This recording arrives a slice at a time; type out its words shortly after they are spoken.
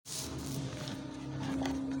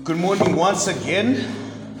Good morning once again.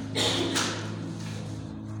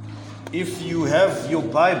 If you have your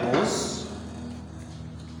Bibles,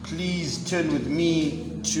 please turn with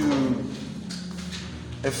me to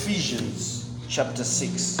Ephesians chapter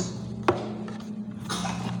 6.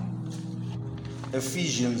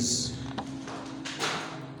 Ephesians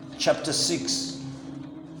chapter 6.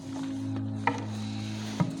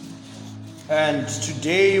 And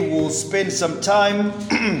today we'll spend some time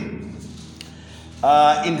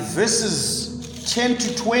in verses 10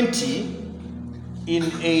 to 20 in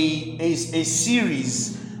a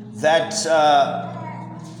series that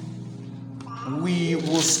we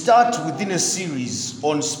will start within a series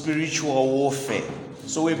on spiritual warfare.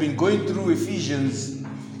 So we've been going through Ephesians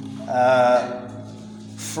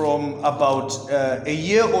from about a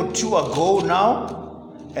year or two ago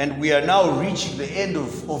now, and we are now reaching the end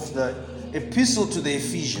of the epistle to the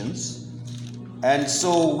Ephesians. And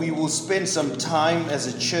so we will spend some time as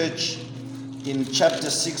a church in chapter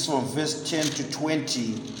 6 from verse 10 to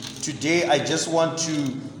 20. Today I just want to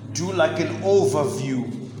do like an overview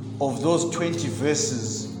of those 20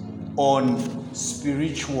 verses on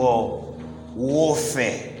spiritual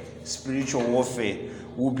warfare. Spiritual warfare.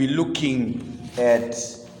 We'll be looking at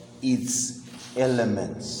its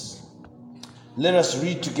elements. Let us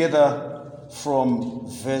read together from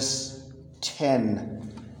verse 10.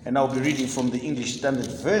 And I'll be reading from the English Standard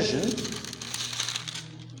Version.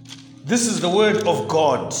 This is the word of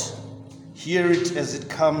God. Hear it as it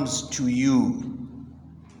comes to you.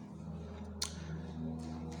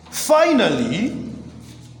 Finally,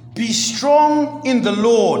 be strong in the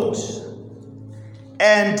Lord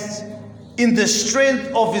and in the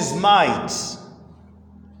strength of his might.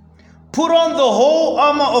 Put on the whole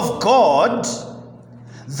armor of God,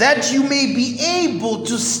 that you may be able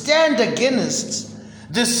to stand against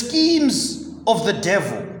the schemes of the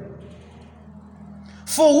devil.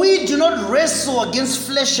 For we do not wrestle against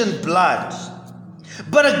flesh and blood,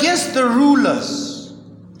 but against the rulers,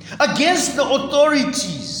 against the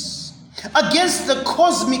authorities, against the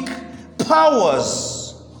cosmic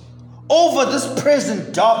powers over this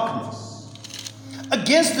present darkness,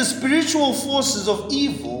 against the spiritual forces of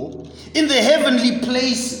evil in the heavenly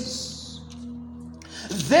places.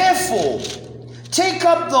 Therefore, take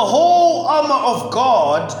up the whole armor of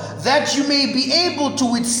God, that you may be able to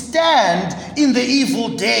withstand in the evil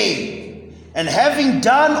day, and having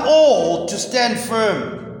done all, to stand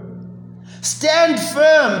firm. Stand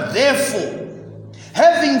firm, therefore,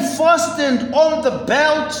 having fastened on the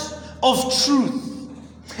belt of truth,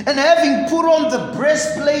 and having put on the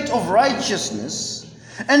breastplate of righteousness,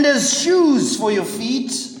 and as shoes for your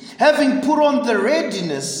feet, having put on the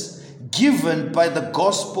readiness given by the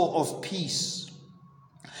gospel of peace.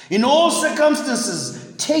 In all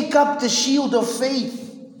circumstances, take up the shield of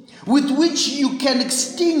faith, with which you can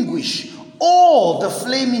extinguish all the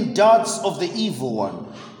flaming darts of the evil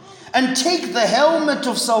one. And take the helmet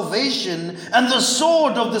of salvation and the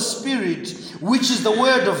sword of the Spirit, which is the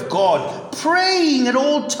word of God, praying at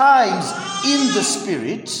all times in the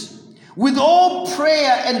Spirit, with all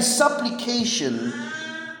prayer and supplication.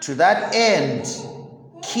 To that end,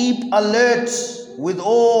 keep alert with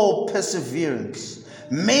all perseverance,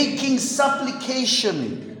 making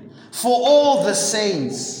supplication for all the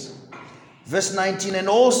saints. Verse 19, and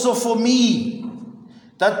also for me,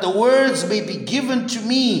 that the words may be given to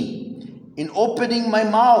me in opening my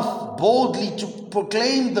mouth boldly to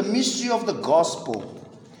proclaim the mystery of the gospel,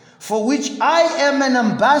 for which I am an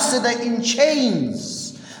ambassador in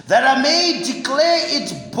chains, that I may declare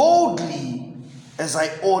it boldly as I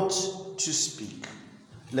ought to speak.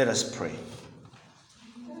 Let us pray.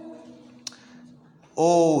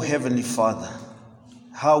 Oh, Heavenly Father,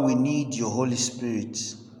 how we need your Holy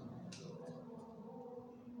Spirit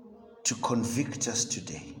to convict us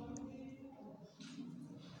today.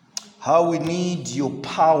 How we need your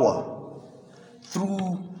power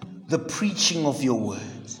through the preaching of your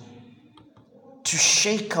word to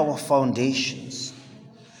shake our foundations,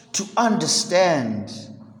 to understand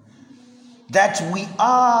that we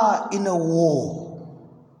are in a war,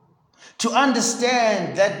 to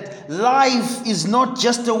understand that life is not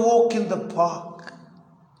just a walk in the park,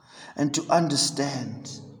 and to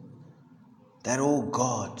understand that, oh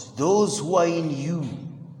God, those who are in you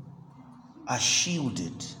are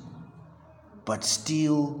shielded, but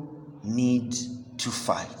still need to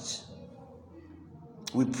fight.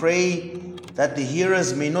 We pray that the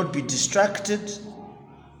hearers may not be distracted.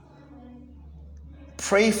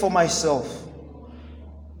 Pray for myself,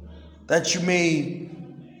 that you may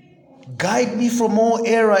guide me from all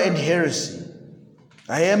error and heresy.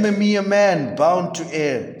 I am a mere man bound to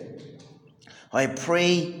err. I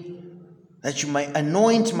pray that you might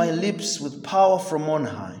anoint my lips with power from on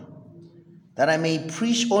high, that I may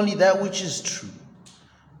preach only that which is true,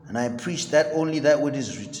 and I preach that only that which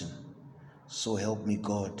is written. So help me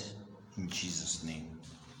God, in Jesus' name.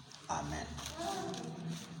 Amen.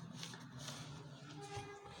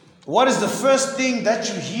 What is the first thing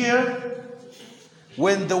that you hear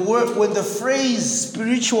when the phrase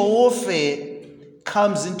spiritual warfare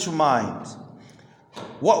comes into mind?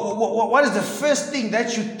 What is the first thing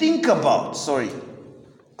that you think about?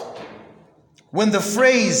 When the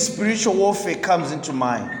phrase spiritual warfare comes into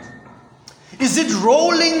mind. Is it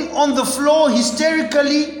rolling on the floor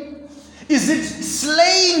hysterically? Is it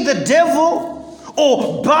slaying the devil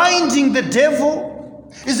or binding the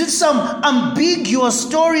devil? Is it some ambiguous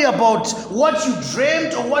story about what you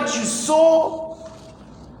dreamt or what you saw?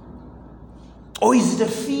 Or is it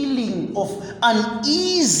a feeling of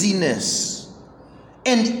uneasiness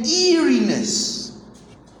and eeriness?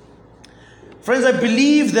 Friends, I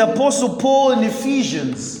believe the Apostle Paul in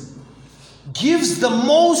Ephesians gives the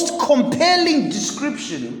most compelling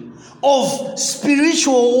description of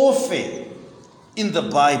spiritual warfare in the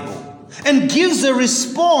Bible and gives a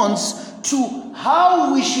response to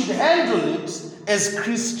how we should handle it as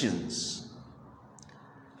Christians.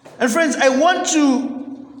 And friends, I want to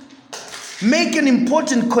make an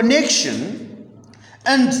important connection,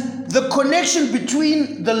 and the connection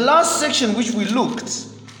between the last section which we looked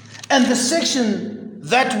and the section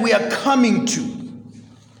that we are coming to.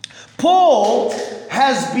 Paul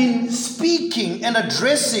has been speaking and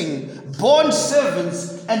addressing bond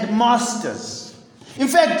servants and masters. In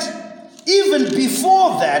fact, even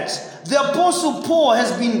before that, the Apostle Paul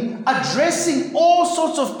has been addressing all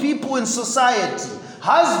sorts of people in society,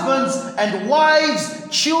 husbands and wives,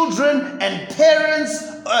 children and parents,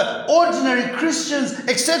 ordinary Christians,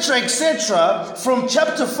 etc., from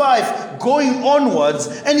chapter 5 going onwards.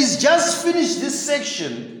 And he's just finished this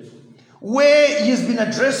section where he's been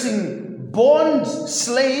addressing bond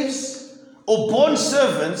slaves or bond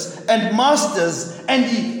servants and masters, and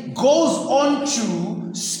he goes on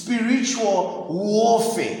to spiritual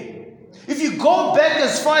warfare. If you go back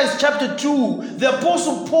as far as chapter 2, the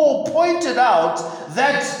Apostle Paul pointed out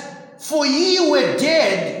that for ye were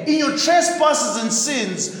dead in your trespasses and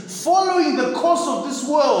sins, following the course of this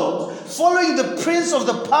world, following the prince of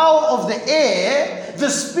the power of the air, the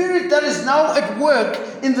spirit that is now at work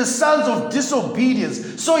in the sons of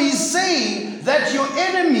disobedience. So he's saying that your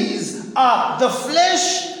enemies are the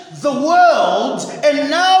flesh, the world, and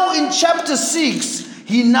now in chapter 6,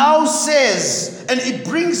 he now says, and it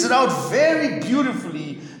brings it out very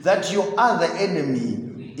beautifully, that your other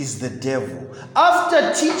enemy is the devil.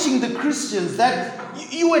 After teaching the Christians that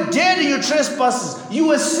you were dead in your trespasses, you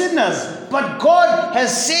were sinners, but God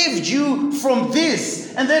has saved you from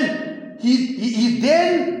this. And then he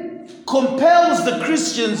then compels the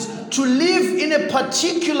Christians to live in a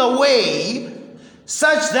particular way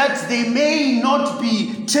such that they may not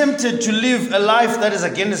be tempted to live a life that is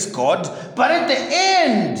against God. But at the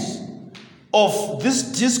end of this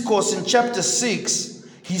discourse in chapter 6,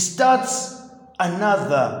 he starts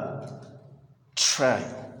another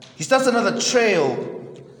trail. He starts another trail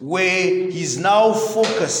where he's now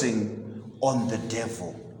focusing on the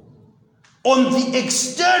devil, on the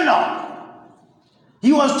external.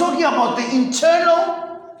 He was talking about the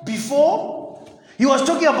internal before. He was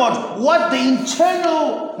talking about what the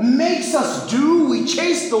internal makes us do. We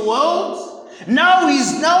chase the world. Now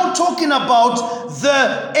he's now talking about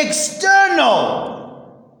the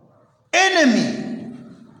external enemy,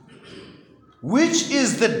 which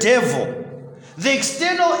is the devil. The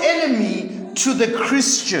external enemy to the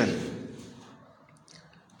Christian.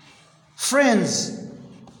 Friends,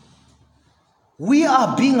 we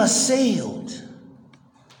are being assailed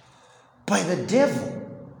by the devil,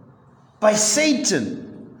 by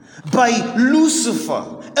Satan, by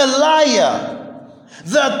Lucifer, a liar,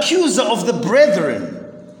 the accuser of the brethren.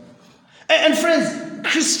 And friends,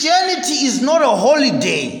 Christianity is not a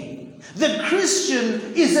holiday. The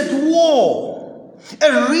Christian is at war,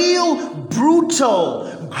 a real,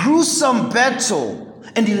 brutal, gruesome battle,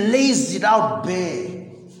 and he lays it out bare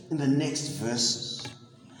in the next verses.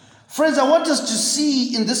 Friends, I want us to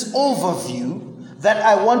see in this overview that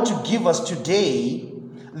I want to give us today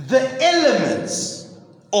the elements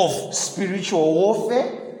of spiritual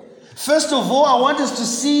warfare. First of all, I want us to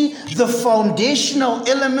see the foundational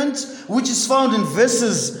element, which is found in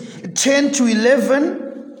verses 10 to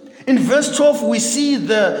 11. In verse 12, we see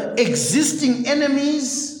the existing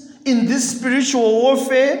enemies in this spiritual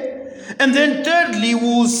warfare. And then thirdly,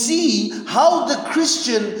 we'll see how the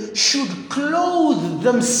Christian should clothe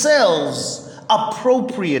themselves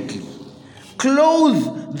appropriately.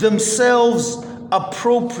 Clothe themselves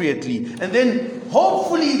appropriately. And then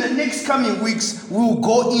hopefully in the next coming weeks, we'll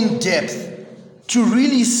go in depth to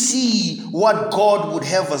really see what God would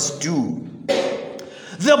have us do.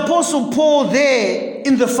 The Apostle Paul there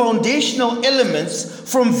in the foundational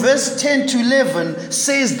elements from verse 10 to 11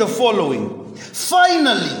 says the following: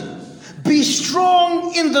 finally, be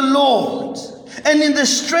strong in the Lord and in the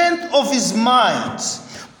strength of his might.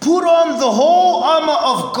 Put on the whole armor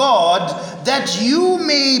of God, that you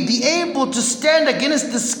may be able to stand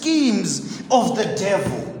against the schemes of the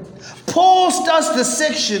devil. Paul starts the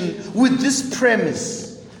section with this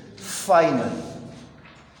premise: finally.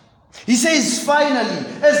 He says finally,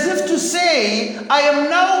 as if to say, I am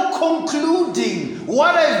now concluding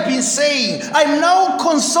what I've been saying. I'm now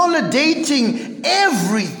consolidating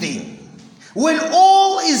everything. When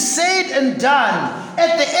all is said and done,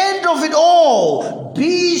 at the end of it all,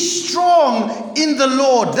 be strong in the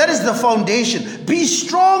Lord. That is the foundation. Be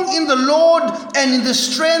strong in the Lord and in the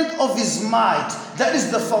strength of his might. That is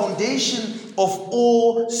the foundation of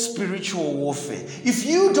all spiritual warfare. If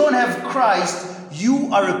you don't have Christ, you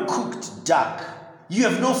are a cooked duck. You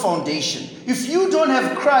have no foundation. If you don't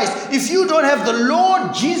have Christ, if you don't have the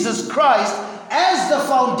Lord Jesus Christ as the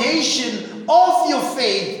foundation of your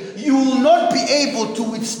faith, you will not be able to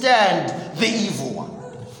withstand the evil one.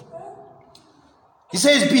 He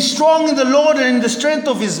says, be strong in the Lord and in the strength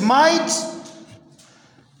of his might.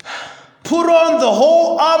 Put on the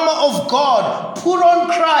whole armor of God. Put on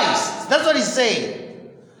Christ. That's what he's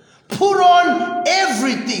saying. Put on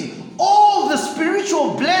everything. All the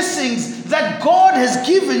spiritual blessings that God has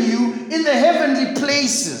given you in the heavenly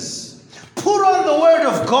places. Put on the word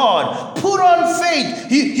of God. Put on faith.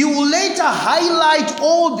 He will later highlight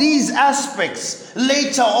all these aspects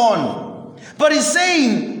later on. But he's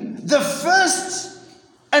saying the first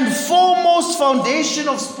and foremost foundation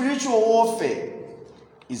of spiritual warfare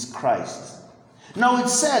is Christ. Now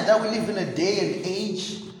it's sad that we live in a day and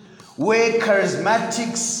age where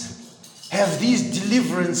charismatics have these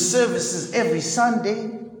deliverance services every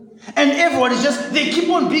Sunday. And everyone is they keep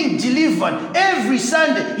on being delivered. Every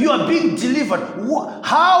Sunday you are being delivered.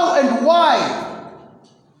 How and why?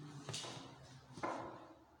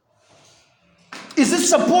 Is it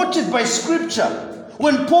supported by scripture?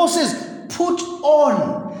 When Paul says, put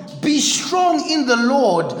on, be strong in the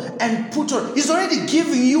Lord and put on. He's already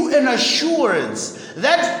giving you an assurance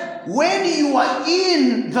that when you are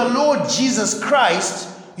in the Lord Jesus Christ,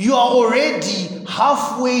 you are already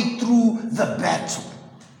halfway through the battle.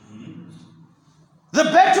 The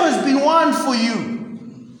battle has been won for you.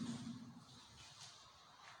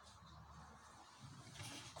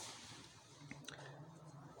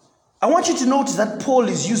 I want you to notice that Paul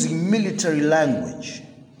is using military language.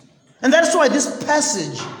 And that's why this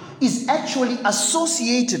passage is actually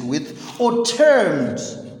associated with or termed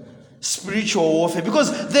spiritual warfare,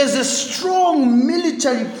 because there's a strong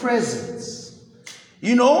military presence.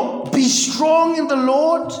 You know, be strong in the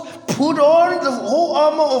Lord, put on the whole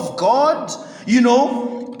armor of God, you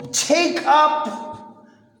know, take up,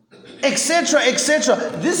 etc., etc.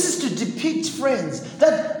 This is to depict, friends,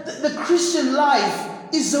 that the Christian life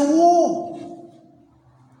is a war.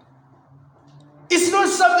 It's not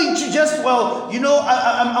something to just,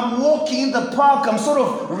 I'm walking in the park, I'm sort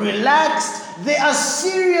of relaxed. There are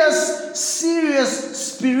serious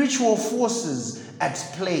spiritual forces at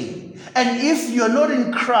play. And if you're not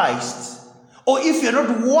in Christ, or if you're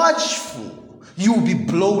not watchful, you will be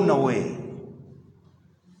blown away.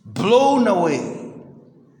 Blown away.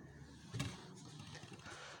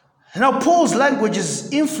 Now, Paul's language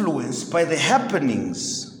is influenced by the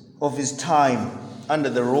happenings of his time under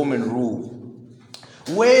the Roman rule,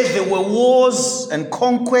 where there were wars and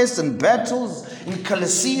conquests and battles in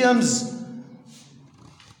Colosseums.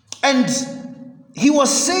 And he was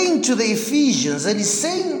saying to the Ephesians, and he's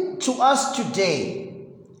saying to us today,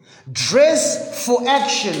 dress for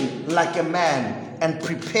action like a man and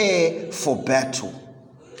prepare for battle.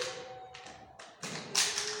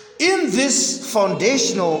 In this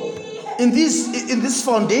foundational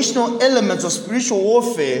elements of spiritual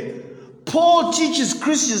warfare, Paul teaches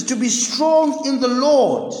Christians to be strong in the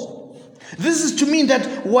Lord. This is to mean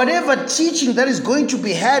that whatever teaching that is going to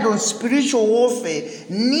be had on spiritual warfare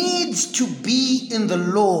needs to be in the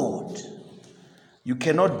Lord. You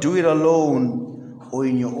cannot do it alone or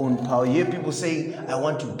in your own power. You hear people saying, I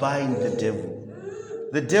want to bind the devil.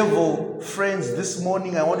 The devil, friends, this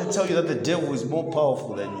morning I want to tell you that the devil is more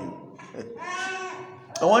powerful than you.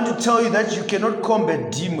 I want to tell you that you cannot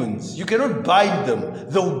combat demons. You cannot bind them.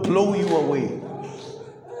 They'll blow you away.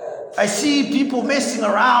 I see people messing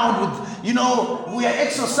around with, we are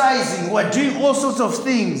exercising, we are doing all sorts of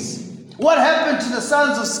things. What happened to the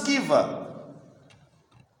sons of Sceva?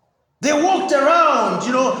 They walked around,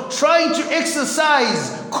 trying to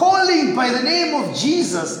exercise, calling by the name of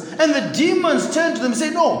Jesus. And the demons turned to them and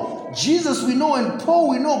said, no, Jesus we know and Paul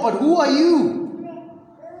we know, but who are you?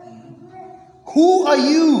 Who are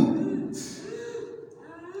you?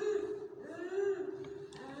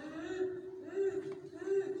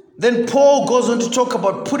 Then Paul goes on to talk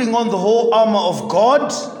about putting on the whole armor of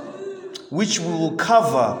God, which we will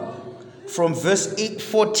cover from verse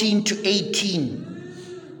 14 to 18.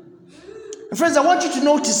 And friends, I want you to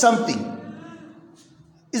notice something.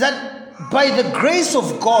 Is that by the grace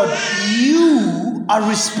of God, you are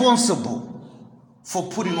responsible for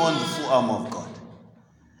putting on the full armor of God.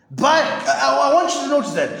 But I want you to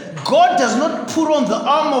notice that God does not put on the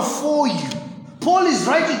armor for you. Paul is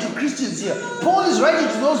writing to Christians here. Paul is writing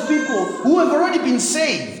to those people who have already been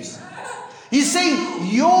saved. He's saying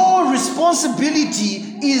your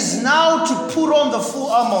responsibility is now to put on the full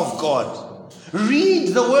armor of God. Read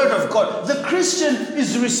the word of God. The Christian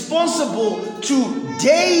is responsible to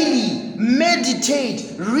daily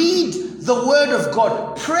meditate, read the word of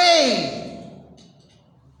God, pray.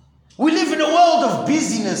 We live in a world of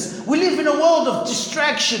busyness. We live in a world of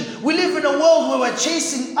distraction. We live in a world where we're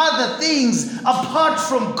chasing other things apart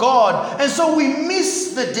from God. And so we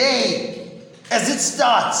miss the day as it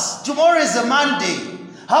starts. Tomorrow is a Monday.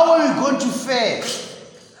 How are we going to fare?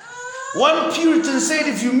 One Puritan said,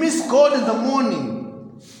 if you miss God in the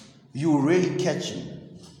morning, you will really catch him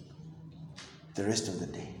the rest of the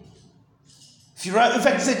day. In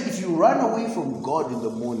fact, he said, if you run away from God in the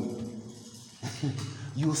morning,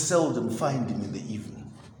 you'll seldom find him in the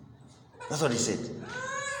evening. That's what he said.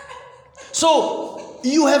 So,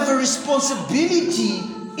 you have a responsibility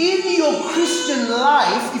in your Christian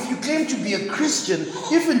life. If you claim to be a Christian,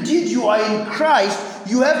 if indeed you are in Christ,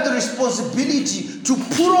 you have the responsibility to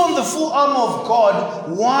put on the full armor of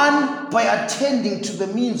God, one, by attending to the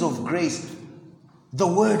means of grace, the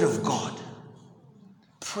word of God,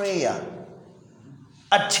 prayer,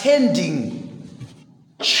 attending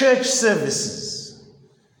church services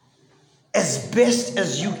as best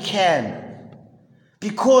as you can,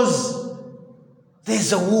 because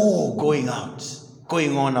there's a war going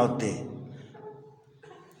on out there.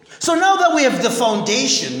 So now that we have the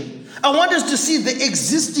foundation, I want us to see the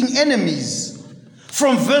existing enemies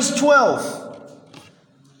from verse 12.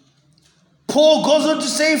 Paul goes on to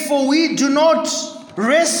say, for we do not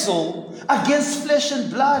wrestle against flesh and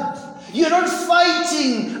blood. You're not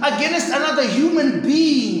fighting against another human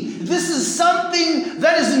being. This is something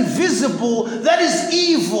that is invisible, that is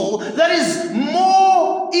evil, that is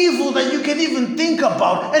more evil than you can even think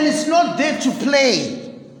about, and it's not there to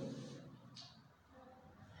play.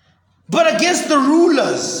 But against the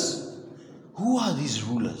rulers. Who are these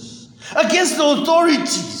rulers? Against the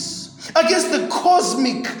authorities, against the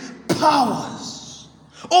cosmic powers,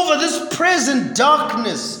 over this present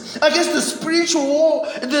darkness, against the spiritual war,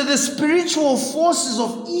 the spiritual forces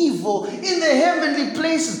of evil in the heavenly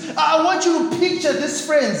places. I want you to picture this,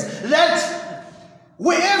 friends, that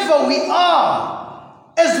wherever we are,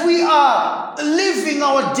 as we are living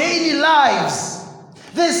our daily lives,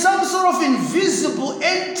 there's some sort of invisible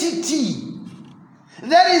entity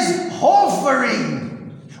that is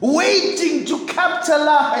hovering, waiting to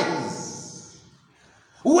capitalize,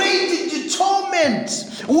 waiting to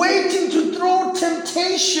torment, waiting to throw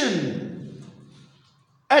temptation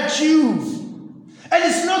at you. And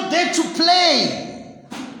it's not there to play.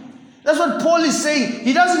 That's what Paul is saying.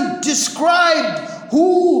 He doesn't describe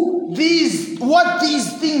what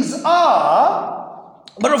these things are,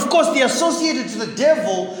 but of course they're associated to the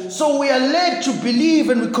devil, so we are led to believe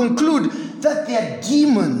and we conclude that they are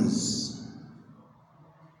demons.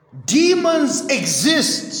 Demons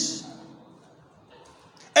exist.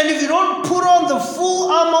 And if you don't put on the full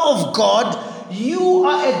armor of God, you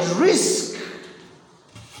are at risk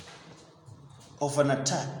of an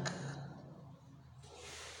attack.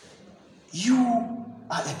 You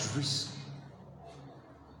are at risk.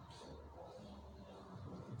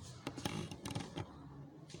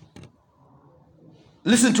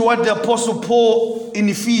 Listen to what the Apostle Paul in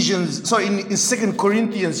in 2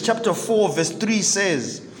 Corinthians chapter 4 verse 3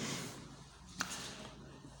 says.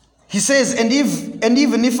 He says, and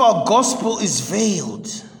even if our gospel is veiled,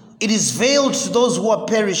 it is veiled to those who are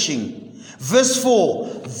perishing. Verse 4,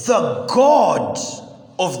 the God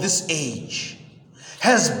of this age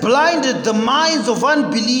has blinded the minds of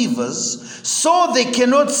unbelievers so they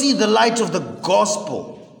cannot see the light of the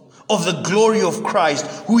gospel of the glory of Christ,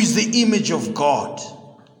 who is the image of God.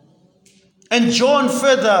 And John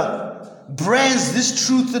further brands this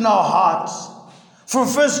truth in our hearts. From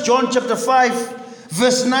 1 John chapter 5,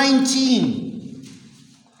 verse 19.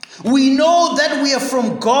 We know that we are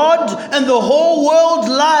from God, and the whole world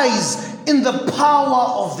lies in the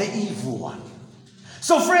power of the evil one.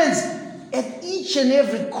 So friends, at each and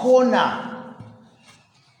every corner,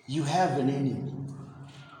 you have an enemy.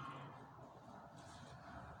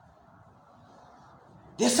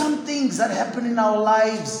 There's some things that happen in our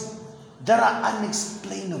lives that are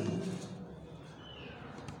unexplainable.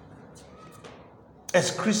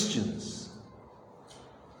 As Christians,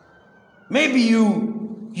 maybe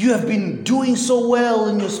you have been doing so well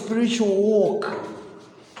in your spiritual walk,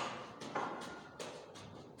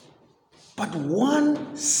 but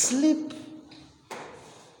one slip,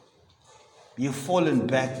 you've fallen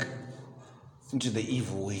back into the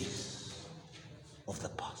evil ways of the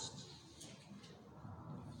past.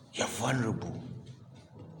 You're vulnerable.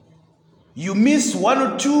 You miss 1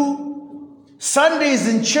 or 2 Sundays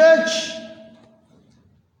in church.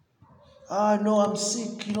 No, I'm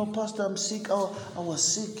sick, Pastor, I'm sick. I was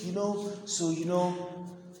sick, so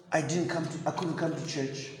I couldn't come to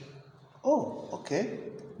church. Oh, okay.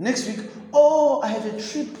 Next week, I have a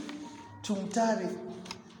trip to Mutare.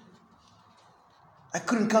 I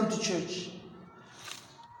couldn't come to church.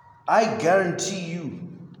 I guarantee you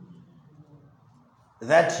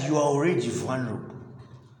that you are already vulnerable.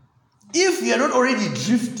 If you are not already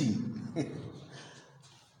drifting,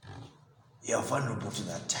 you are vulnerable to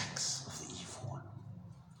the attacks of the evil one.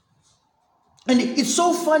 And it's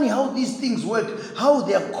so funny how these things work, how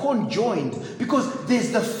they are conjoined, because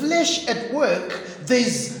there's the flesh at work,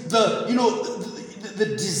 there's the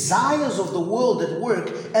desires of the world at work,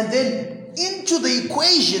 and then into the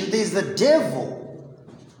equation there's the devil.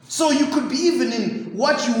 So you could be even in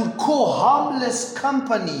what you would call harmless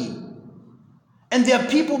company. And there are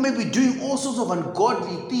people maybe doing all sorts of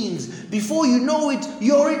ungodly things. Before you know it,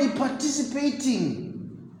 you're already participating.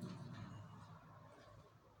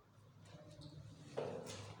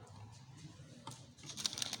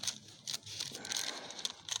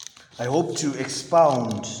 I hope to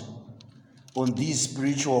expound on these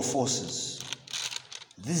spiritual forces,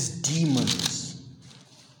 these demons.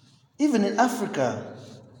 Even in Africa,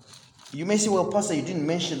 you may say, well, Pastor, you didn't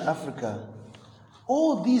mention Africa.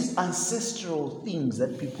 All these ancestral things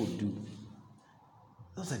that people do,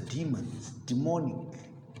 those are demons, demonic.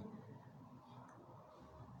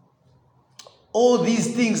 All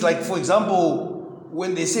these things, like for example,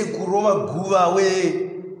 when they say Kurova Guva, where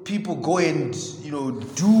people go and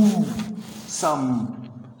do some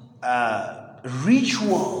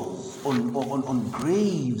rituals on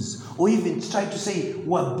graves, or even try to say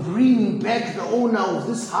we're bringing back the owner of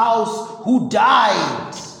this house who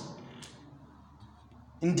died.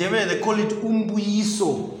 In Ndebele they call it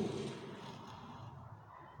umbuyiso.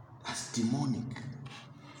 That's demonic.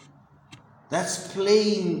 That's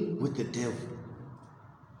playing with the devil.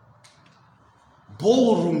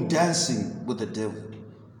 Ballroom dancing with the devil.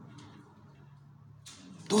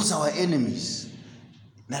 Those are our enemies.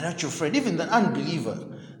 They're not your friend. Even the unbeliever,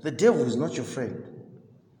 the devil is not your friend.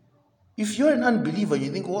 If you're an unbeliever,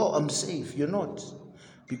 you think, well, I'm safe. You're not.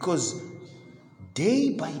 Because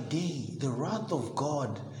day by day, the wrath of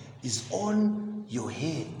God is on your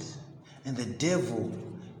head. And the devil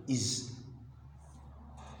is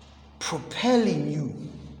propelling you,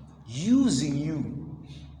 using you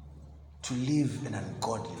to live an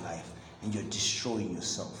ungodly life. And you're destroying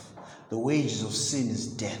yourself. The wages of sin is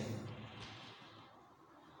death.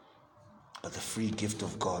 But the free gift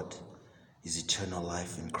of God is eternal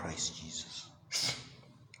life in Christ Jesus.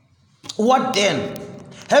 What then?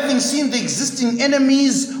 Having seen the existing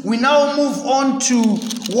enemies, we now move on to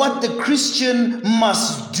what the Christian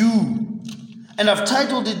must do. And I've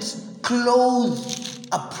titled it, Clothe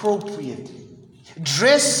Appropriately.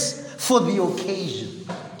 Dress for the occasion.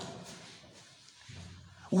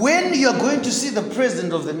 When you're going to see the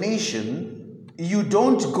president of the nation, you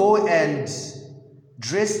don't go and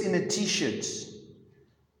dress in a t-shirt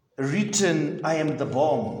written, I am the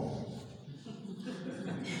bomb.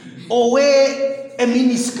 Or wear a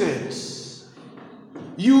miniskirt.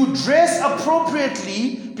 You dress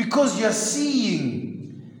appropriately because you're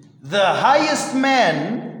seeing the highest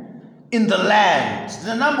man in the land,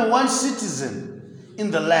 the number one citizen in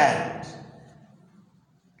the land.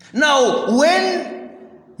 Now, when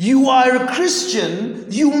you are a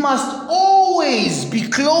Christian, you must always be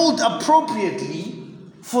clothed appropriately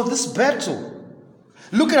for this battle.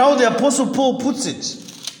 Look at how the Apostle Paul puts it.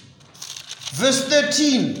 Verse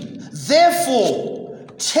 13, therefore,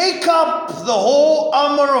 take up the whole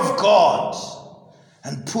armor of God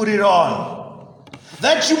and put it on,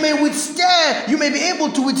 that you may be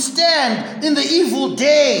able to withstand in the evil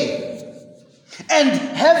day. and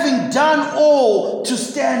having done all, to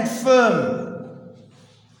stand firm.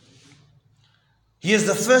 Here's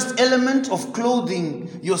the first element of clothing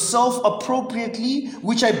yourself appropriately,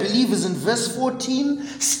 which I believe is in verse 14.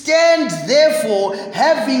 Stand therefore,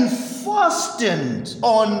 having fastened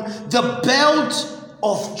on the belt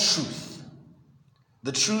of truth.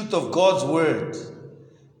 The truth of God's word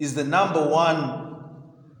is the number one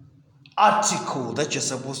article that you're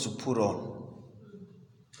supposed to put on.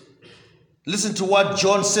 Listen to what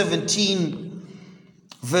John 17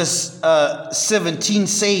 verse 17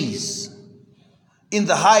 says. In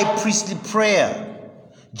the high priestly prayer,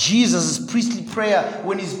 Jesus' priestly prayer,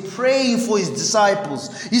 when he's praying for his disciples,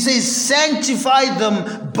 he says, sanctify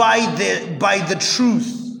them by the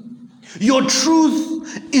truth. Your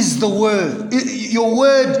truth is the word. Your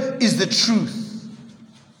word is the truth.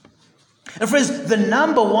 And friends, the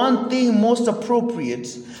number one thing most appropriate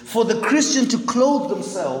for the Christian to clothe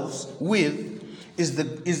themselves with is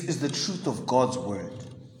the truth of God's word.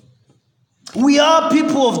 We are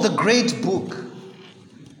people of the great book.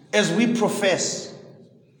 As we profess,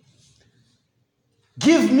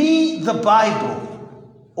 give me the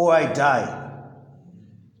Bible or I die.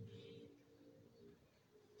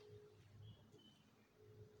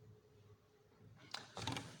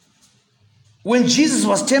 When Jesus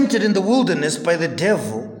was tempted in the wilderness by the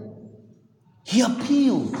devil, he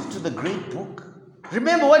appealed to the great book.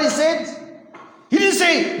 Remember what he said? He didn't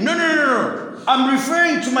say, no, I'm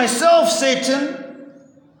referring to myself, Satan.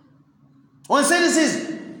 When Satan says,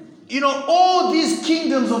 all these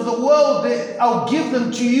kingdoms of the world, I'll give them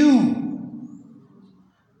to you.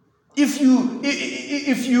 If you,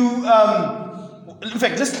 in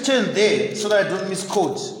fact, let's turn there so that I don't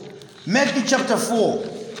misquote. Matthew chapter 4.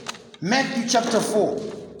 Matthew chapter 4.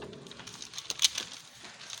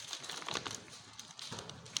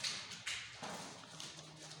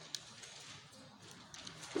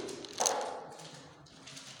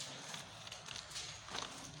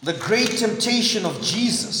 The great temptation of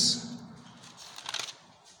Jesus.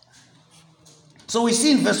 So we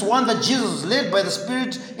see in verse 1 that Jesus was led by the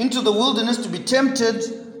Spirit into the wilderness to be tempted.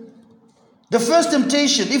 The first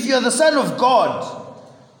temptation, if you are the Son of God,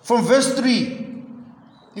 from verse 3,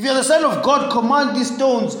 if you are the Son of God, command these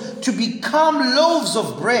stones to become loaves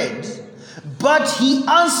of bread. But he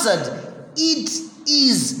answered, it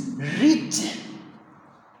is written.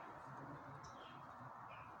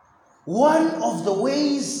 One of the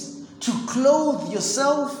ways to clothe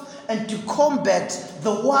yourself and to combat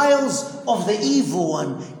the wiles of the evil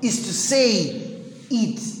one is to say,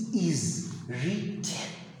 it is written.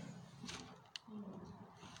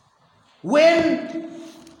 When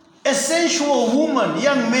a sensual woman,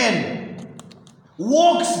 young man,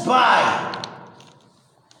 walks by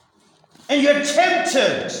and you're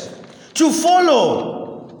tempted to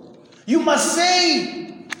follow, you must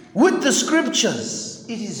say with the scriptures,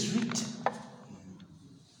 it is written.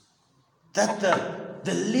 That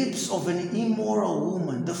the lips of an immoral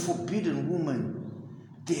woman, the forbidden woman,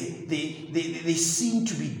 they seem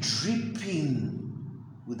to be dripping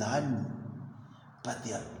with honey, but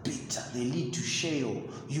they are bitter. They lead to Sheol.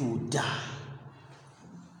 You will die.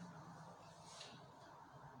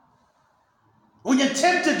 When you're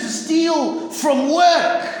tempted to steal from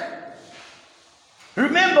work,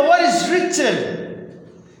 remember what is written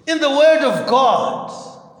in the Word of God.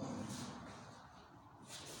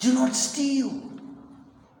 Do not steal.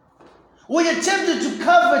 When you're tempted to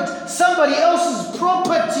covet somebody else's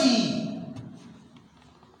property,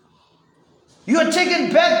 you are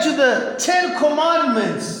taken back to the 10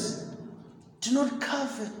 commandments. Do not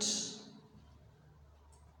covet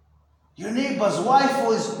your neighbor's wife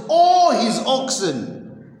or his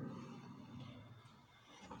oxen,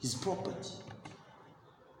 his property.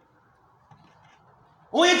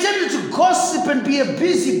 When you're tempted to gossip and be a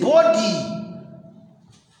busybody,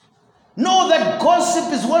 know that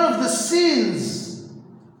gossip is one of the sins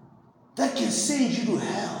that can send you to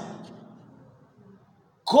hell.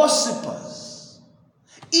 Gossipers.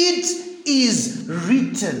 It is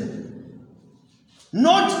written.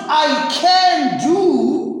 Not I can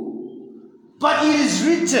do, but it is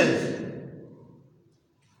written.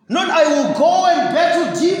 Not I will go and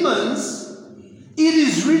battle demons. It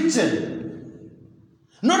is written.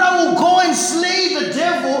 Not I will go and slay the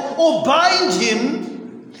devil or bind him.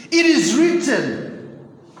 It is written.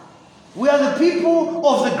 We are the people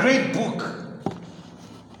of the great book.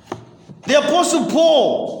 The Apostle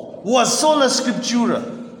Paul was sola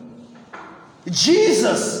scriptura.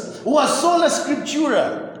 Jesus was sola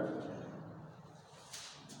scriptura.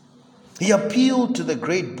 He appealed to the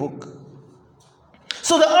great book. So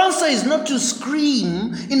So the answer is not to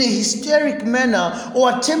scream in a hysteric manner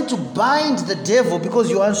or attempt to bind the devil because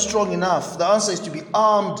you aren't strong enough. The answer is to be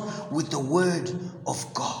armed with the word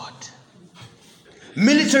of God.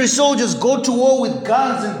 Military soldiers go to war with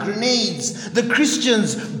guns and grenades. The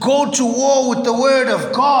Christians go to war with the word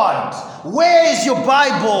of God. Where is your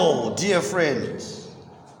Bible, dear friends?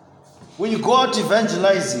 When you go out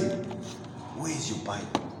evangelizing, where is your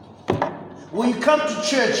Bible? When you come to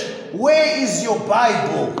church, where is your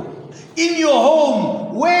Bible? In your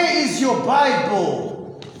home, where is your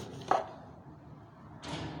Bible?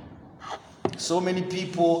 So many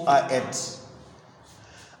people are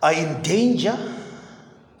in danger.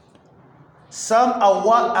 Some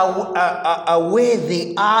are where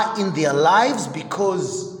they are in their lives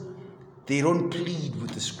because they don't plead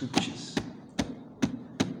with the scriptures.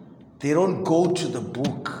 They don't go to the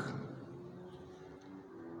book.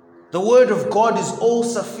 The word of God is all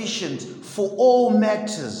sufficient for all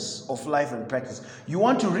matters of life and practice. You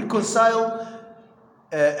want to reconcile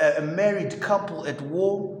a married couple at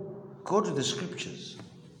war? Go to the scriptures.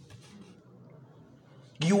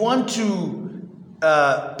 You want to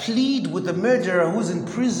plead with a murderer who's in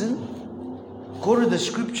prison? Go to the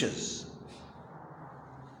scriptures.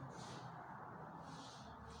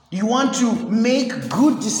 You want to make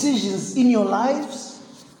good decisions in your lives?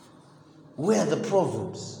 Where are the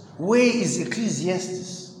Proverbs? Where is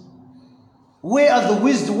Ecclesiastes? Where are the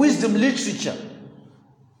wisdom literature?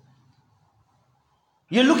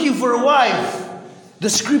 You're looking for a wife? The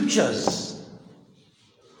scriptures.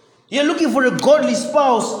 You're looking for a godly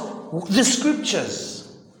spouse? The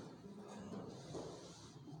scriptures.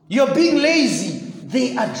 You're being lazy?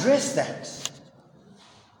 They address that.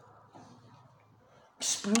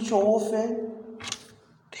 Spiritual warfare?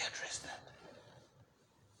 They address that.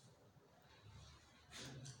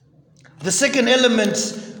 The second element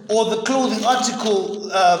or the clothing article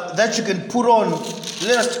that you can put on,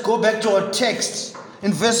 let us go back to our text.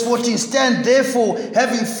 In verse 14, stand therefore,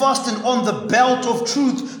 having fastened on the belt of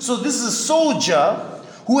truth. So this is a soldier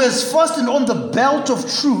who has fastened on the belt of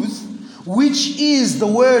truth, which is the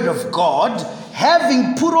word of God,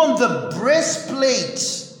 having put on the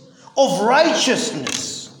breastplate of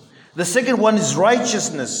righteousness. The second one is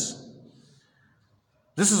righteousness.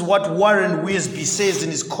 This is what Warren Wiersbe says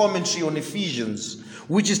in his commentary on Ephesians,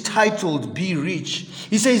 which is titled Be Rich.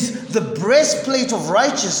 He says, the breastplate of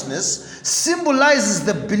righteousness symbolizes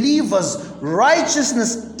the believer's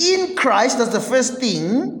righteousness in Christ. That's the first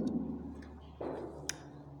thing.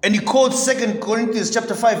 And he quotes 2 Corinthians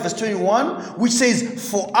chapter 5 verse 21, which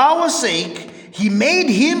says, for our sake he made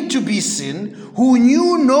him to be sin who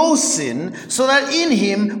knew no sin, so that in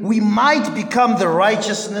him we might become the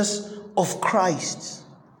righteousness of Christ,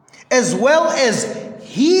 as well as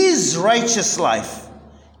his righteous life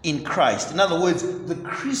in Christ. In other words, the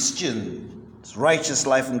Christian's righteous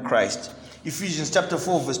life in Christ. Ephesians chapter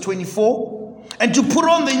 4 verse 24. And to put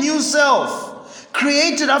on the new self,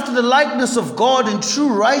 created after the likeness of God in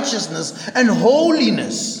true righteousness and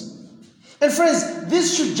holiness. And friends,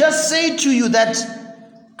 this should just say to you that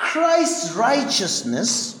Christ's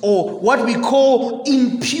righteousness, or what we call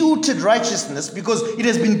imputed righteousness, because it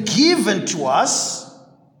has been given to us,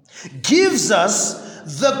 gives us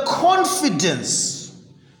the confidence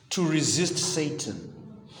to resist Satan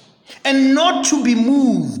and not to be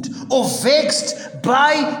moved or vexed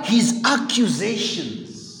by his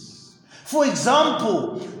accusations. For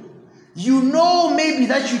example, you know maybe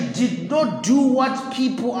that you did not do what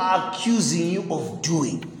people are accusing you of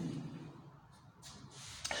doing.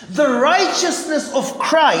 The righteousness of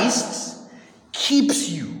Christ keeps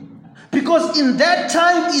you, because in that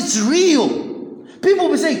time it's real. People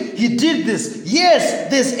will be saying, he did this. Yes,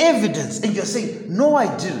 there's evidence. And you're saying, no,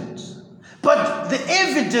 I didn't. But the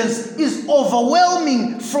evidence is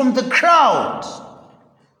overwhelming from the crowd.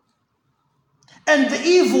 And the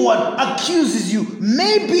evil one accuses you.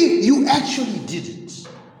 Maybe you actually did it.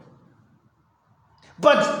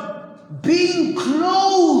 But being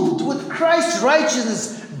clothed with Christ's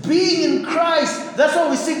righteousness, being in Christ, that's why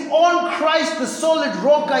we sing, on Christ the solid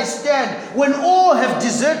rock I stand. When all have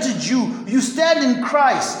deserted you, you stand in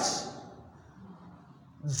Christ.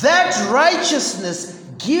 That righteousness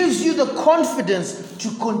gives you the confidence to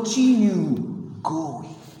continue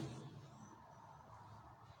going,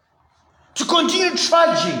 to continue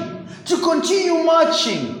trudging, to continue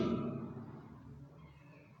marching.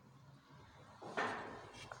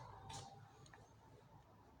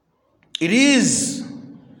 It is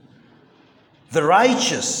the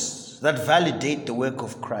righteous that validate the work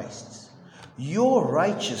of Christ. Your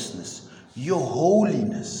righteousness, your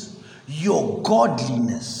holiness, your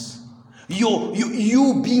godliness,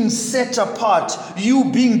 You being set apart,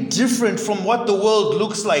 you being different from what the world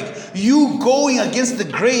looks like, you going against the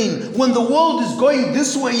grain. When the world is going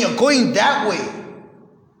this way, you're going that way.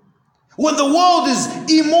 When the world is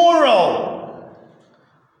immoral,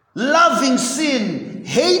 loving sin,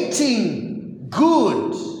 hating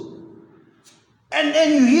good, and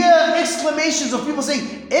then you hear exclamations of people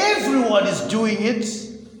saying, everyone is doing it,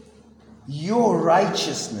 your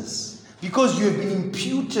righteousness, because you have been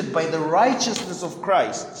imputed by the righteousness of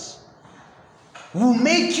Christ, will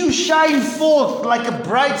make you shine forth like a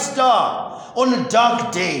bright star on a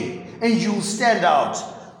dark day, and you will stand out.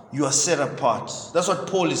 You are set apart. That's what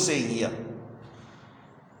Paul is saying here.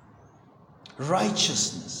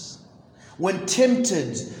 Righteousness. When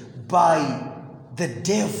tempted by the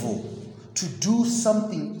devil to do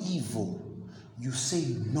something evil, you say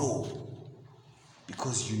no,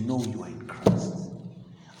 because you know you are in Christ.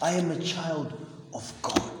 I am a child of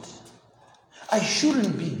God. I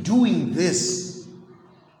shouldn't be doing this.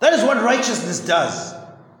 That is what righteousness does.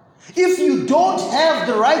 If you don't have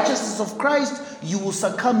the righteousness of Christ, you will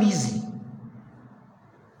succumb easy.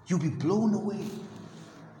 You'll be blown away.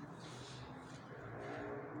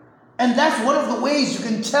 And that's one of the ways you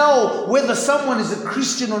can tell whether someone is a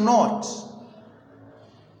Christian or not.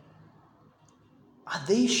 Are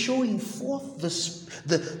they showing forth the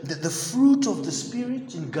fruit of the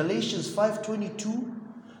Spirit in Galatians 5:22?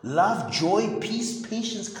 Love, joy, peace,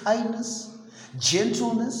 patience, kindness,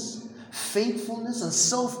 gentleness, faithfulness, and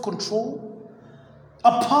self-control.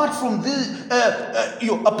 Apart from this,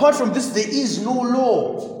 there is no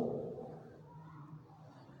law.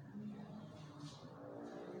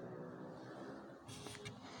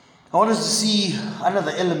 I want us to see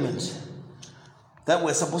another element that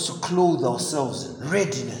we're supposed to clothe ourselves in.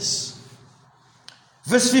 Readiness.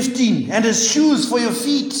 Verse 15, and as shoes for your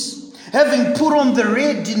feet, having put on the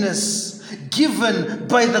readiness given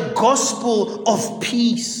by the gospel of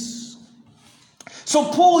peace. So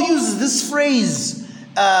Paul uses this phrase,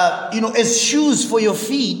 as shoes for your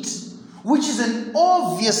feet, which is an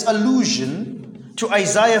obvious allusion to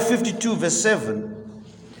Isaiah 52 verse 7,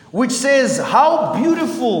 which says, how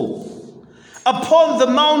beautiful upon the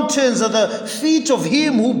mountains are the feet of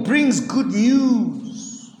him who brings good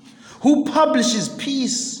news, who publishes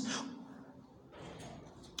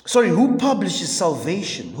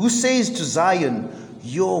salvation, who says to Zion,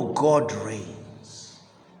 your God reigns.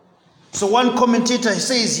 So one commentator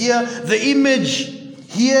says here, the image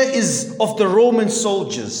here is of the Roman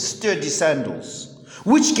soldiers' sturdy sandals,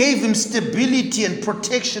 which gave him stability and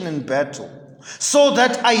protection in battle. So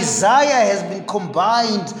that Isaiah has been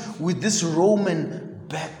combined with this Roman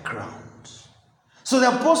background. So the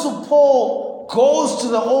Apostle Paul goes to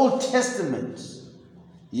the Old Testament.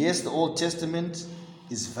 Yes, the Old Testament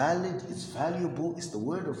is valid, it's valuable, it's the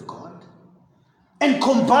Word of God. And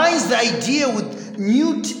combines the idea with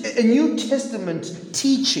a New Testament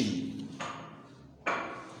teaching.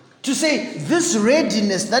 To say this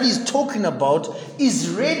readiness that he's talking about is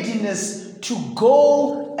readiness to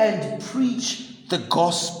go and preach the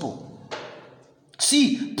gospel.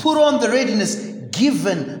 See, put on the readiness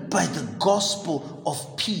given by the gospel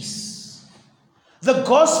of peace. The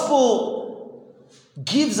gospel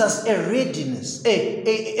gives us a readiness,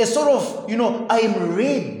 a sort of, I am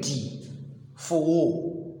ready for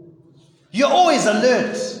war. You're always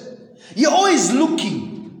alert. You're always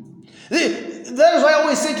looking. That is why I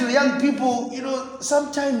always say to the young people,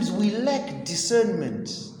 sometimes we lack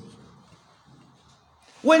discernment.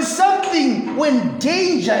 When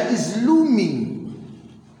danger is looming,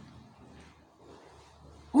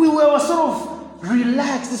 we were sort of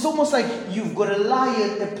relaxed. It's almost like you've got a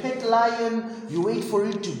lion, a pet lion, you wait for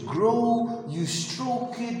it to grow, you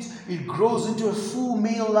stroke it, it grows into a full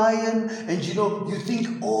male lion, and you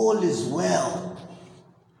think all is well.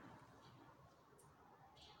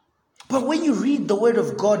 But when you read the Word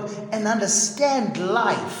of God and understand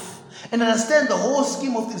life, and understand the whole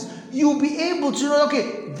scheme of things, you'll be able to know,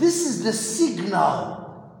 okay, this is the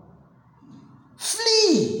signal.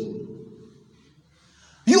 Flee.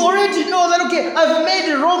 You already know that, okay, I've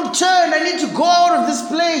made a wrong turn. I need to go out of this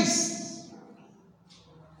place.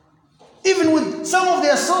 Even with some of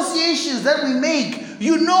the associations that we make,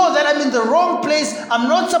 you know that I'm in the wrong place. I'm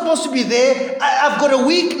not supposed to be there. I've got a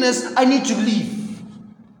weakness. I need to leave.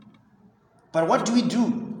 But what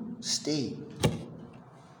do? Stay.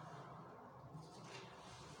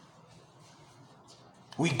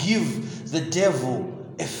 We give the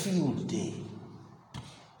devil a field day.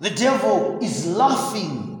 The devil is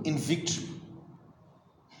laughing in victory.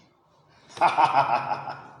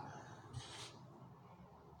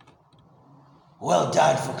 Well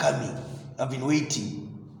done for coming. I've been waiting.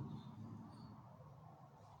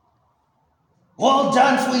 Well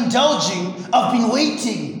done for indulging. I've been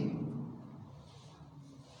waiting.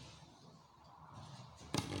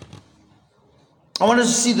 I want us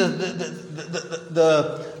to see the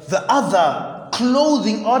other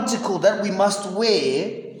clothing article that we must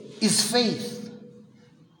wear is faith.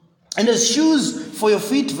 And as shoes for your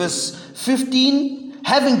feet, verse 15,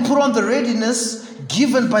 having put on the readiness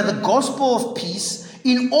given by the gospel of peace,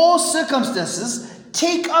 in all circumstances,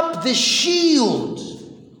 take up the shield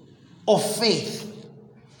of faith,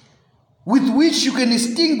 with which you can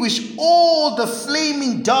extinguish all the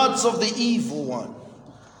flaming darts of the evil one.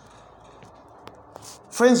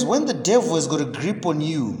 Friends, when the devil has got a grip on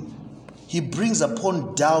you, he brings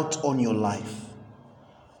upon doubt on your life,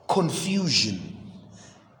 confusion,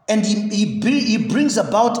 and he brings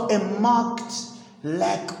about a marked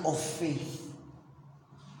lack of faith.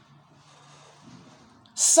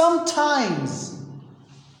 Sometimes,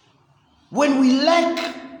 when we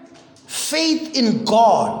lack faith in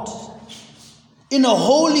God, in a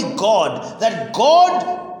holy God, that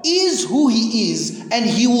God is who He is and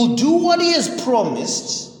He will do what He has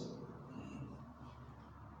promised,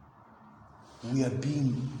 we are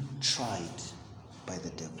being tried by the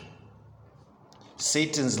devil.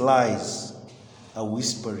 Satan's lies are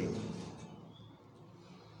whispering,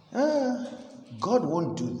 God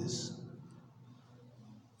won't do this.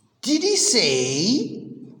 Did He say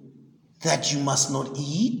that you must not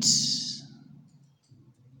eat?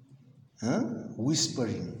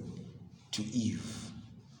 Whispering to Eve.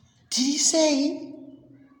 Did He say?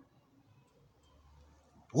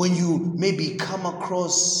 When you maybe come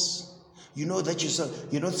across, you know that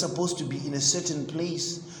you're not supposed to be in a certain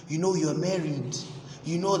place. You know you're married.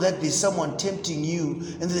 You know that there's someone tempting you.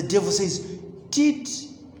 And the devil says, did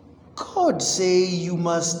God say you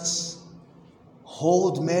must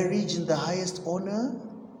hold marriage in the highest honor?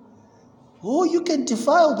 Oh, you can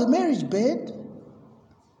defile the marriage bed.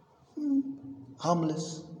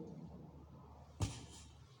 Harmless.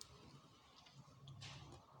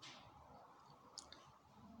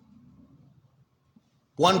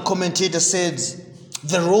 One commentator said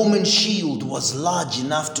the Roman shield was large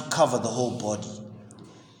enough to cover the whole body.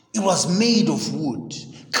 It was made of wood,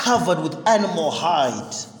 covered with animal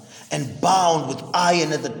hide, and bound with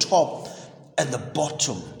iron at the top and the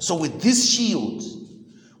bottom. So with this shield,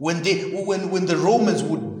 when the Romans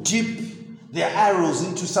would dip their arrows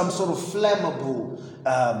into some sort of flammable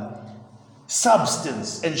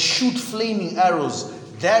substance and shoot flaming arrows,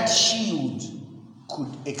 that shield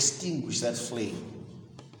could extinguish that flame.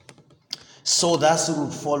 So that's what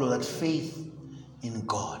would follow, that faith in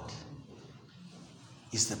God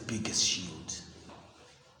is the biggest shield.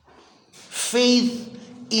 Faith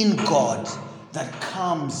in God that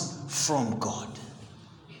comes from God.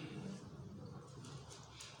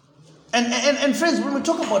 And friends, when we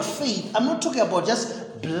talk about faith, I'm not talking about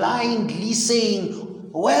just blindly saying,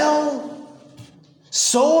 well,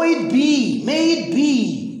 so it be, may it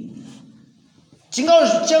be. We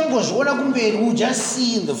just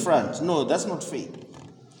see in the front. No, that's not faith.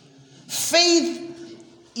 Faith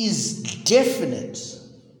is definite.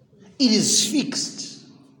 It is fixed.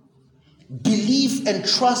 Belief and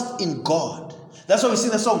trust in God. That's why we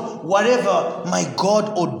sing the song, whatever my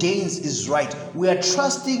God ordains is right. We are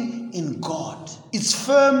trusting in God. It's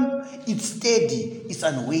firm, it's steady, it's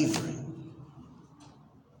unwavering.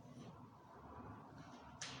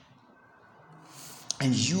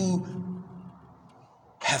 And you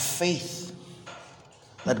have faith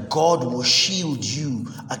that God will shield you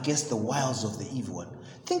against the wiles of the evil one.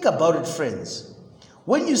 Think about it, friends.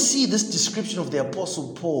 When you see this description of the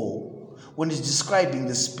Apostle Paul, when he's describing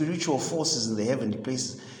the spiritual forces in the heavenly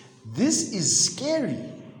places, this is scary.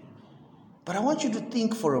 But I want you to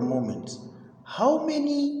think for a moment, how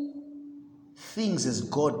many things has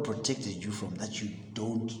God protected you from that you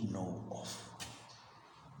don't know of?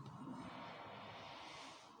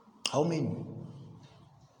 How many?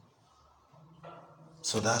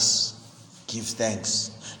 So that's give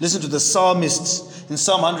thanks. Listen to the psalmist in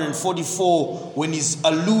Psalm 144 when he's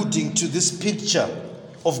alluding to this picture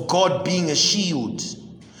of God being a shield.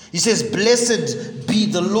 He says, blessed be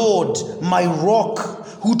the Lord, my rock,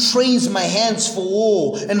 who trains my hands for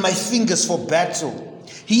war and my fingers for battle.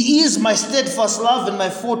 He is my steadfast love and my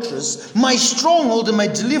fortress, my stronghold and my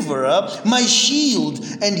deliverer, my shield,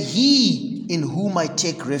 and he in whom I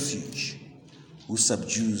take refuge, who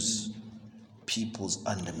subdues peoples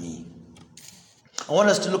under me. I want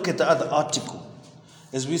us to look at the other article.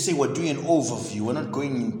 As we say, we're doing an overview. We're not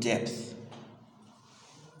going in depth.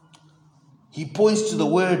 He points to the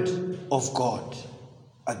word of God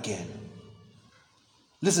again.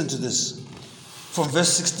 Listen to this. From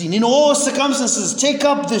verse 16. In all circumstances, take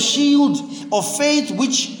up the shield of faith,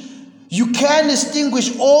 which you can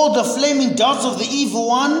extinguish all the flaming darts of the evil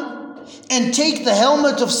one, and take the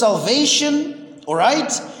helmet of salvation, all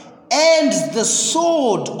right, and the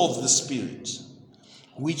sword of the Spirit,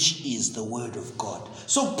 which is the word of God.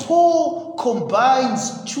 So Paul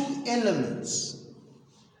combines two elements.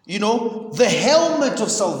 You know, the helmet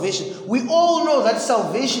of salvation. We all know that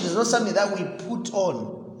salvation is not something that we put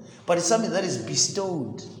on, but it's something that is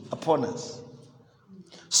bestowed upon us.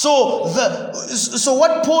 So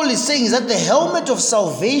what Paul is saying is that the helmet of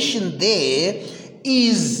salvation there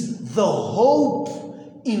is the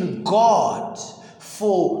hope in God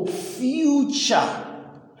for future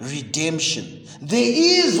redemption. There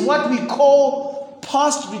is what we call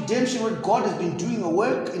past redemption, where God has been doing a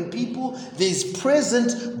work in people. There is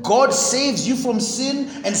present, God saves you from sin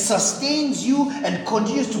and sustains you and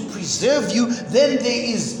continues to preserve you. Then there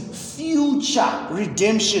is future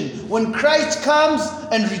redemption, when Christ comes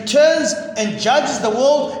and returns and judges the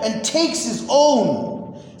world and takes his own.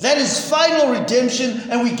 That is final redemption,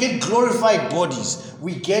 and we get glorified bodies.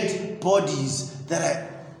 We get bodies that are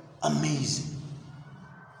amazing.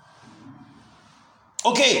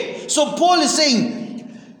 Okay, so Paul is saying,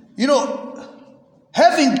 you know,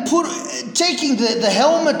 taking the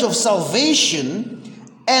helmet of salvation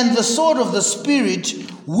and the sword of the Spirit,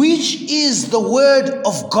 which is the word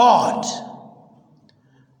of God.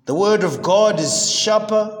 The word of God is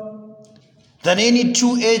sharper than any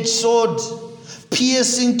two-edged sword,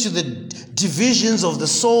 piercing to the divisions of the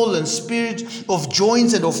soul and spirit, of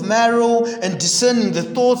joints and of marrow, and discerning the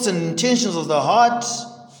thoughts and intentions of the heart.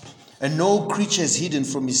 And no creature is hidden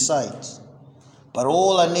from his sight, but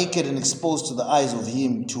all are naked and exposed to the eyes of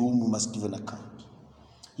him to whom we must give an account.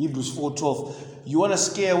 Hebrews 4:12. You want to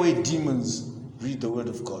scare away demons? Read the word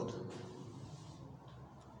of God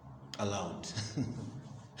aloud.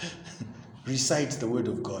 Recite the word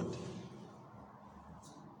of God.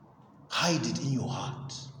 Hide it in your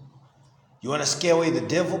heart. You want to scare away the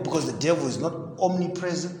devil? Because the devil is not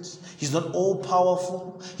omnipresent. He's not all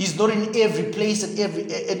powerful. He's not in every place at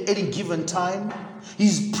any given time.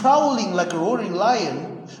 He's prowling like a roaring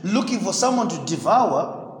lion, looking for someone to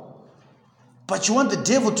devour. But you want the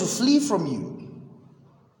devil to flee from you.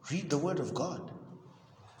 Read the word of God.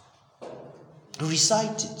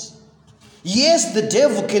 Recite it. Yes, the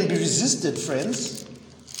devil can be resisted, friends.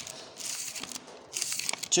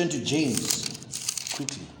 Turn to James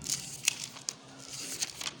quickly.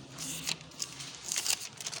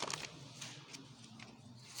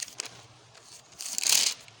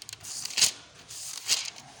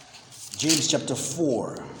 James chapter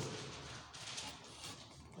 4.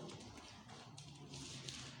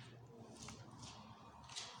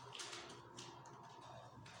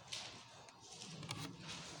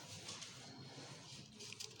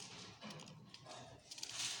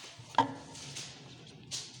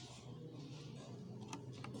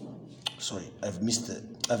 Sorry, I've missed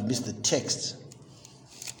the text.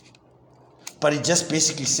 But it just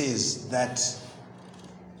basically says that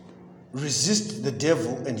resist the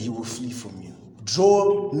devil and he will flee from you.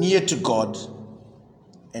 Draw near to God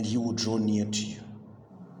and he will draw near to you.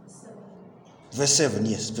 Verse 7,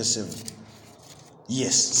 yes, verse 7.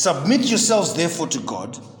 Yes, submit yourselves therefore to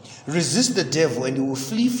God. Resist the devil and he will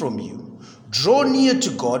flee from you. Draw near to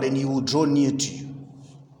God and he will draw near to you.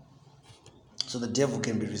 So the devil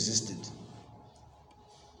can be resisted.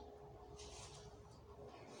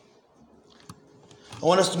 I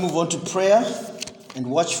want us to move on to prayer and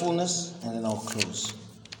watchfulness, and then I'll close.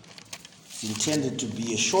 It's intended to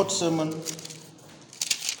be a short sermon.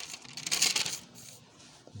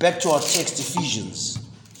 Back to our text, Ephesians.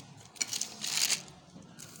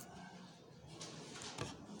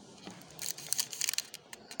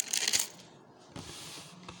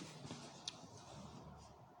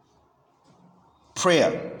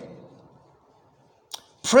 Prayer.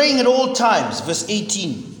 Praying at all times, verse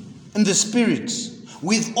 18, in the Spirit,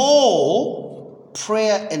 with all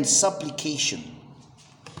prayer and supplication.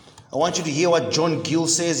 I want you to hear what John Gill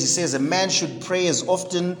says. He says, a man should pray as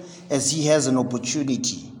often as he has an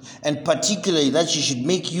opportunity, and particularly that he should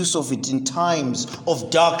make use of it in times of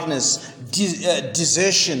darkness,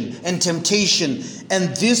 desertion, and temptation.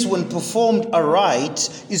 And this, when performed aright,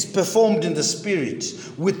 is performed in the Spirit,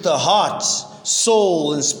 with the heart,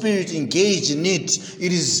 soul, and spirit engaged in it.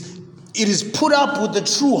 It is put up with the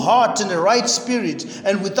true heart and the right spirit,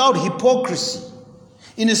 and without hypocrisy,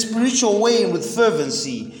 in a spiritual way and with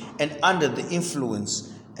fervency, and under the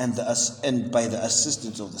influence and by the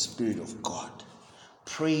assistance of the Spirit of God.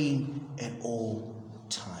 Praying at all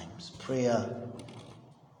times. Prayer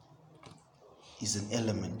is an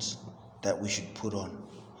element that we should put on.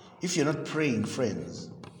 If you're not praying, friends,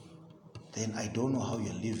 then I don't know how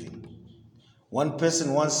you're living. One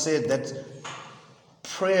person once said that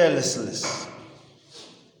prayerlessness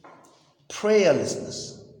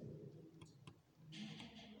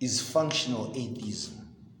is functional atheism.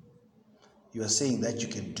 You are saying that you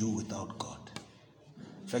can do without God.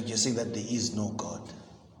 In fact, you're saying that there is no God.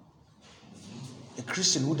 A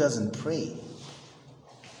Christian who doesn't pray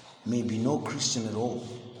may be no Christian at all.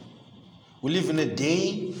 We live in a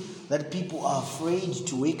day that people are afraid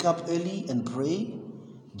to wake up early and pray.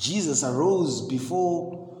 Jesus arose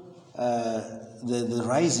before the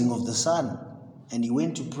rising of the sun, and he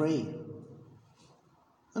went to pray.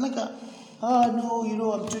 I'm like,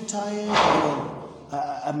 no, I'm too tired.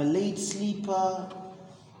 I'm a late sleeper.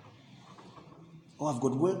 Oh, I've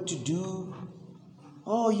got work to do.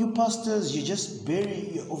 Oh, you pastors, you're just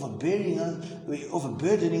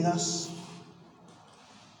overburdening us.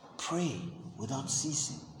 Pray without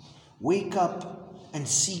ceasing. Wake up and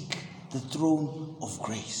seek the throne of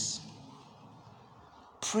grace.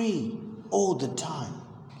 Pray all the time.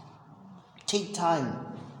 Take time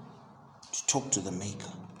to talk to the Maker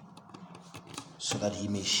so that he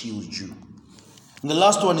may shield you. And the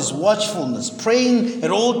last one is watchfulness. Praying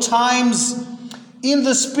at all times in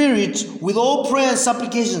the Spirit with all prayer and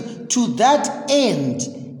supplication. To that end,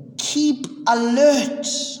 keep alert.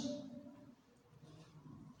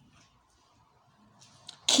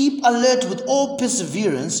 Keep alert with all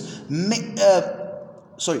perseverance.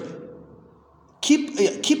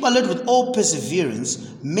 Keep alert with all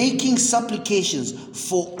perseverance, making supplications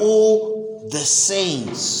for all the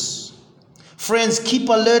saints. Friends, keep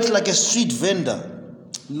alert like a street vendor,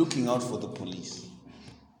 looking out for the police.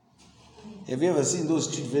 Have you ever seen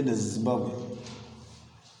those street vendors in Zimbabwe?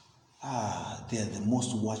 They are the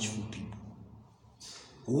most watchful people.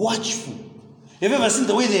 Watchful. Have you ever seen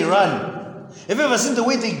the way they run? Have you ever seen the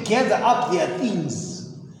way they gather up their things?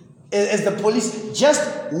 As the police, just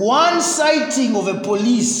one sighting of a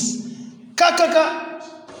police,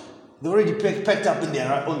 they already packed up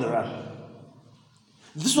on the run.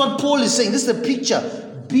 This is what Paul is saying. This is the picture.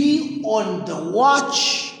 Be on the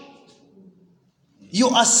watch.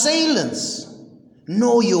 Your assailants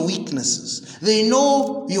know your weaknesses. They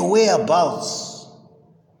know your whereabouts.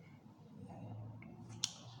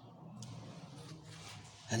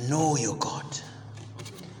 And know your God.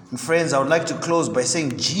 And friends, I would like to close by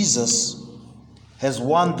saying Jesus has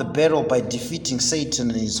won the battle by defeating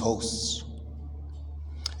Satan and his hosts.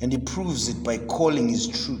 And he proves it by calling his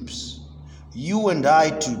troops, you and I,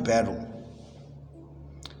 to battle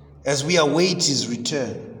as we await his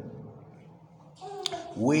return,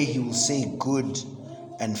 where he will say, good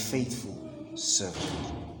and faithful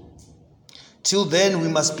servant. Till then, we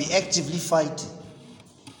must be actively fighting,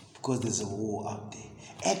 because there's a war out there.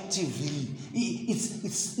 Actively.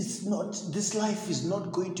 It's not, this life is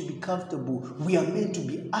not going to be comfortable. We are meant to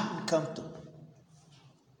be uncomfortable.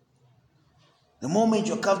 The moment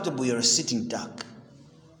you're comfortable, you're a sitting duck.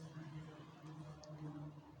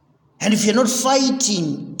 And if you're not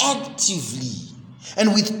fighting actively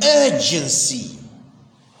and with urgency,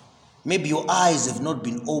 maybe your eyes have not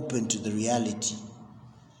been opened to the reality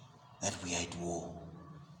that we are at war.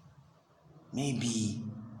 Maybe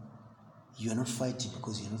you are not fighting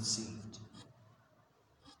because you're not saved.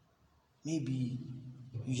 Maybe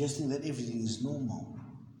you just think that everything is normal.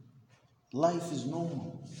 Life is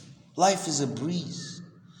normal. Life is a breeze.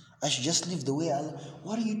 I should just live the way I live.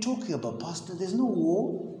 What are you talking about, Pastor? There's no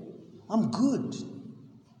war. I'm good.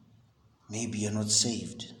 Maybe you're not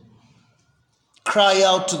saved. Cry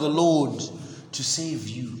out to the Lord to save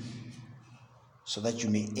you, so that you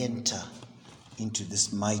may enter into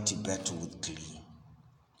this mighty battle with glee.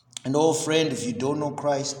 And oh friend, if you don't know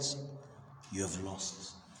Christ, you have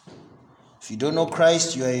lost. If you don't know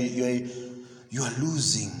Christ, you are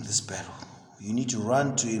losing this battle. You need to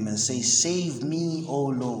run to him and say, save me, O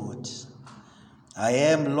Lord. I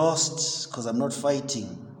am lost because I'm not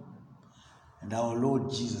fighting. And our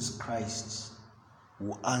Lord Jesus Christ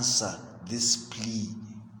will answer this plea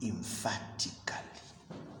emphatically.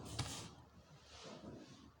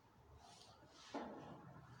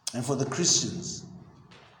 And for the Christians,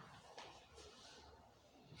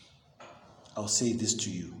 I'll say this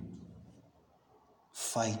to you.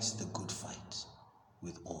 Fight the good fight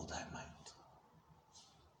with all thy